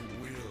yourselves.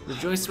 I will.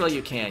 Rejoice while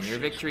you can. Your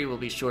victory will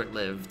be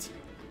short-lived.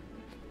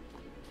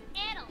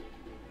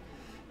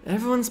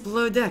 Everyone's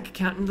below deck,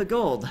 counting the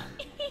gold.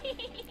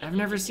 I've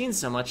never seen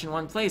so much in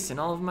one place in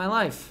all of my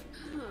life.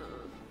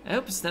 I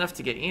hope it's enough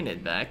to get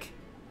Enid back.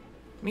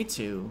 Me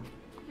too.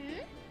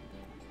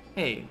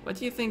 Hey, what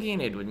do you think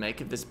Enid would make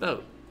of this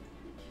boat?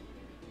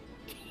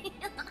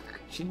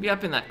 She'd be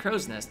up in that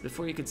crow's nest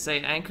before you could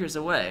say anchors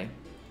away.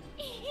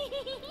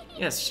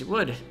 Yes, she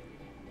would.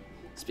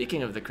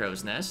 Speaking of the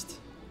crow's nest.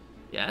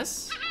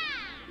 Yes?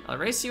 I'll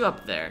race you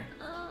up there.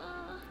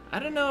 I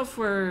don't know if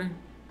we're...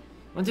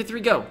 1, 2,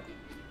 3, go!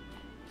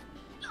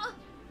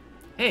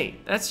 Hey,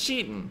 that's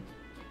cheating.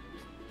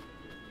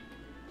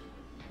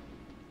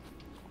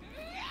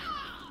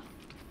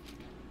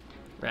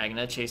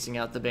 Ragna chasing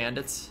out the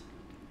bandits.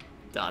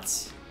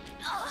 Dots.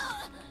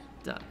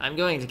 I'm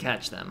going to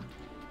catch them.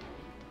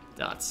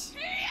 Dots.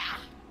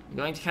 I'm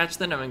going to catch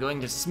them and I'm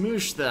going to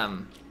smoosh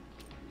them.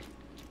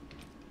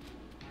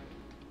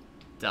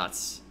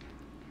 Dots.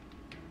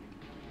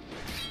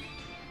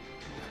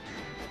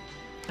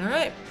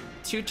 Alright.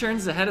 2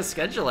 turns ahead of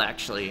schedule,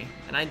 actually.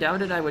 And I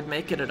doubted I would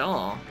make it at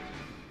all.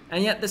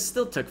 And yet this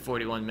still took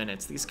 41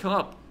 minutes. These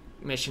co-op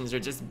missions are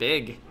just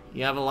big.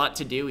 You have a lot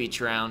to do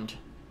each round.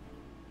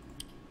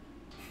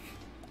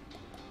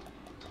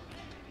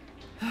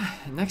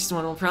 Next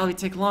one will probably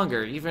take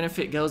longer, even if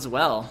it goes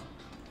well.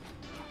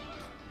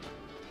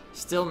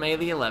 Still May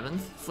the 11th.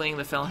 Fleeing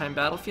the Felheim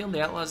battlefield,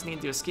 the outlaws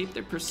need to escape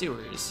their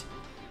pursuers.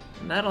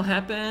 And that'll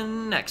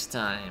happen next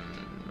time.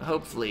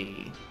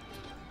 Hopefully.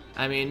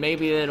 I mean,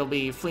 maybe it'll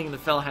be fleeing the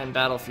Felheim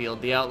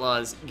battlefield, the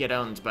outlaws get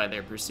owned by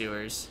their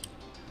pursuers.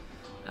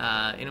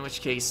 In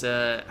which case,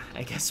 I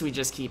guess we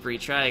just keep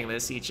retrying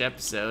this each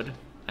episode.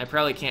 I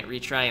probably can't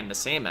retry in the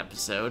same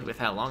episode with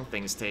how long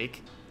things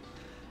take.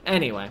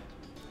 Anyway,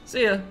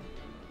 see ya!